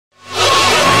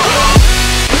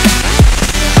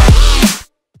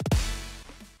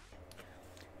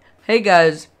Hey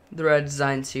guys,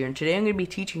 TheRyDesigns here, and today I'm going to be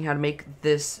teaching how to make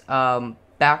this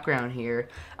background here.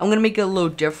 I'm going to make it a little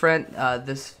different.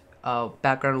 This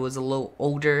background was a little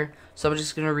older, so I'm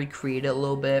just going to recreate it a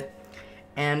little bit.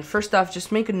 And first off,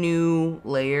 just make a new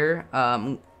layer.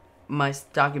 My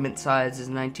document size is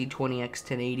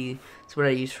 1920x1080. That's what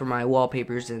I use for my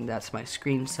wallpapers, and that's my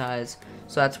screen size.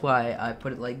 So that's why I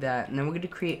put it like that. And then we're going to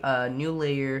create a new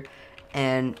layer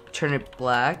and turn it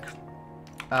black.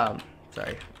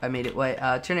 Sorry, I made it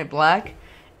white. Turn it black,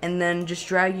 and then just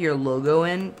drag your logo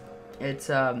in. It's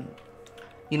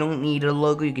you don't need a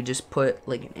logo. You can just put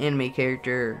like an anime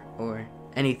character or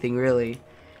anything really.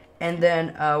 And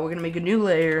then we're gonna make a new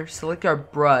layer. Select our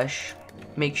brush.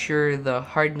 Make sure the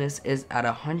hardness is at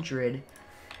 100,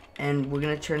 and we're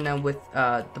gonna turn down with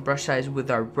the brush size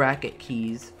with our bracket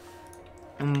keys.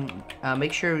 And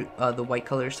make sure the white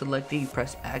color is selected. You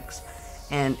press X.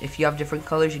 And if you have different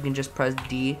colors, you can just press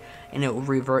D and it will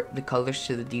revert the colors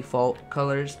to the default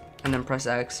colors, and then press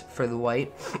X for the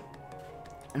white.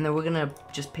 And then we're gonna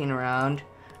just paint around.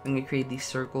 I'm gonna create these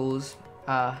circles.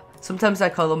 Sometimes I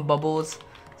call them bubbles,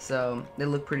 so they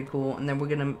look pretty cool. And then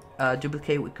we're gonna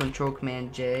duplicate with Control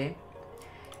Command J.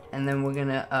 And then we're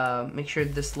gonna make sure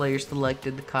this layer is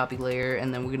selected, the copy layer,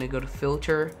 and then we're gonna go to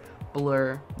Filter,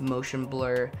 Blur, Motion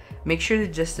Blur. Make sure the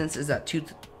distance is at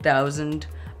 2000.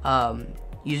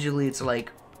 Usually it's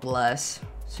like less,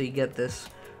 so you get this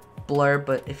blur,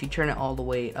 but if you turn it all the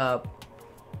way up,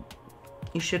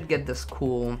 you should get this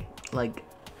cool like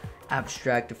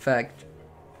abstract effect.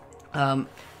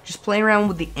 Just play around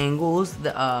with the angles.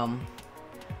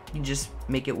 You just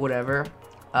make it whatever.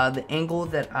 The angle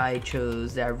that I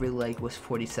chose that I really liked was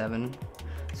 47,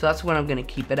 so that's what I'm gonna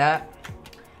keep it at.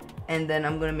 And then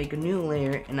I'm gonna make a new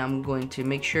layer, and I'm going to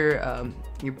make sure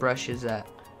your brush is at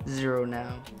 0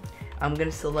 now. I'm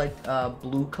gonna select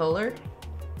blue color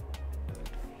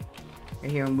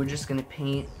right here, and we're just gonna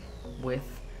paint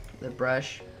with the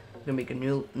brush. I'm gonna make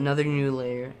another new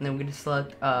layer, and then we're gonna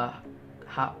select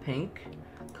hot pink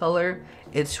color.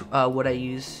 It's what I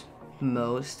use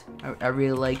most. I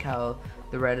really like how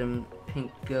the red and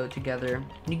pink go together.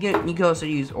 You can also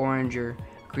use orange or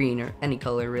green or any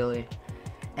color really.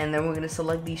 And then we're gonna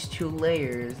select these two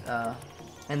layers,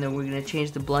 and then we're gonna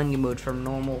change the blending mode from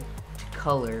normal to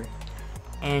color,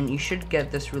 and you should get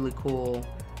this really cool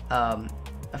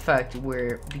effect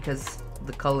where, because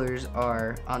the colors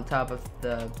are on top of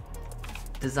the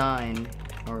design,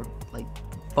 or like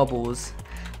bubbles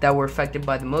that were affected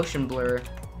by the motion blur,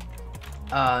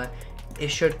 it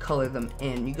should color them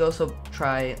in. You can also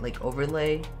try like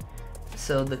overlay,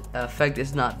 so the effect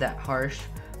is not that harsh,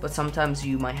 but sometimes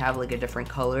you might have like a different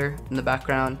color in the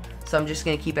background, so I'm just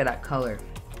gonna keep it at color.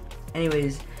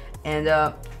 Anyways, and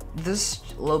this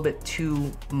is a little bit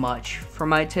too much for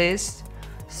my taste,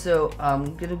 so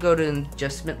I'm gonna go to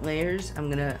adjustment layers. I'm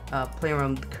gonna play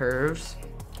around with the curves,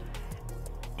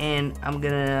 and I'm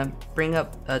gonna bring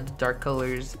up the dark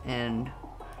colors and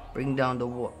bring down the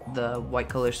white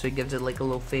color, so it gives it like a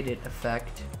little faded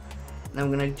effect. And I'm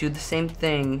gonna do the same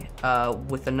thing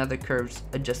with another curves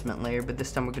adjustment layer, but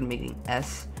this time we're gonna make an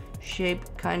S shape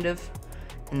kind of,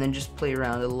 and then just play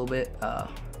around a little bit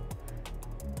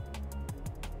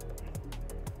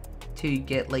till you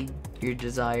get like your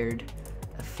desired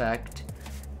effect.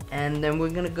 And then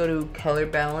we're gonna go to color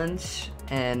balance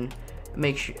and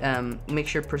make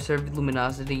sure preserved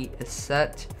luminosity is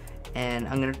set, and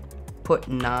I'm gonna put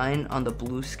 9 on the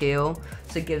blue scale,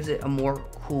 so it gives it a more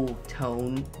cool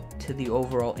tone to the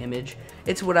overall image.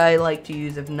 It's what I like to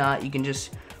use. If not, you can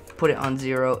just put it on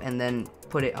 0 and then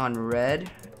put it on red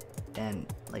and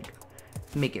like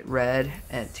make it red,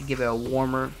 and to give it a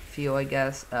warmer feel, I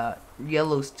guess.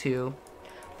 Yellows too,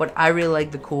 but I really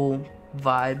like the cool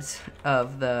vibes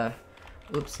of the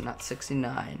not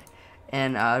 69,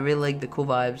 and I really like the cool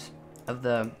vibes of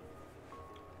the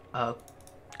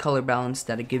color balance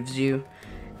that it gives you.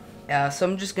 So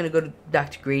I'm just gonna go back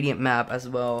to gradient map as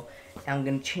well, and I'm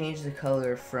gonna change the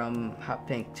color from hot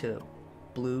pink to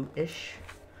blue-ish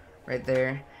right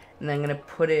there, and then I'm gonna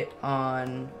put it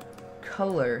on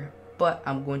color, but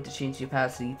I'm going to change the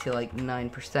opacity to like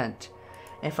 9%.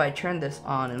 And if I turn this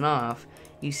on and off,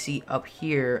 you see up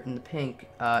here in the pink,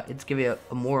 it's giving it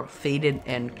a more faded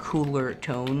and cooler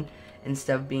tone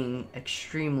instead of being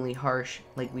extremely harsh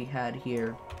like we had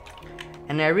here.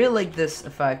 And I really like this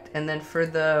effect. And then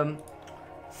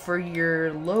for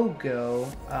your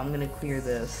logo, I'm gonna clear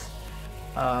this.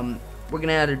 We're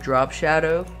gonna add a drop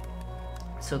shadow.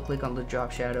 So click on the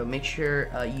drop shadow. Make sure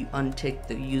you untick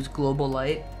the use global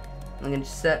light. I'm gonna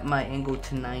set my angle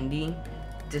to 90,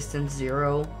 distance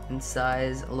 0, and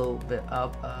size a little bit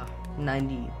up.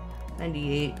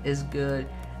 98 is good.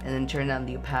 and then turn down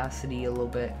the opacity a little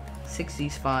bit. 60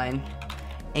 is fine.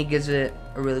 It gives it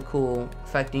a really cool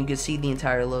effect, and you can see the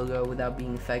entire logo without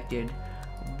being affected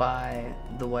by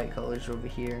the white colors over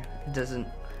here. It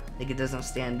doesn't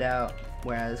stand out,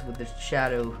 whereas with the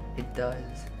shadow it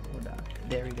does. Hold on.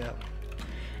 There we go.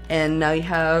 And now you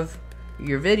have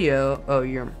your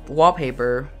your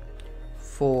wallpaper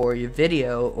for your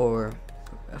video or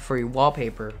for your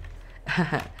wallpaper.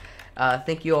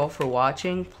 Thank you all for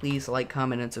watching. Please like,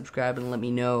 comment, and subscribe, and let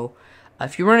me know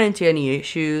if you run into any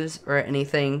issues or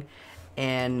anything,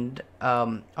 and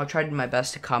I'll try my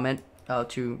best to comment,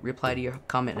 to reply to your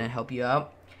comment and help you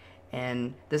out.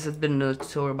 And this has been another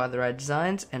tutorial by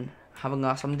TheRyDesigns, and have an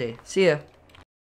awesome day. See ya!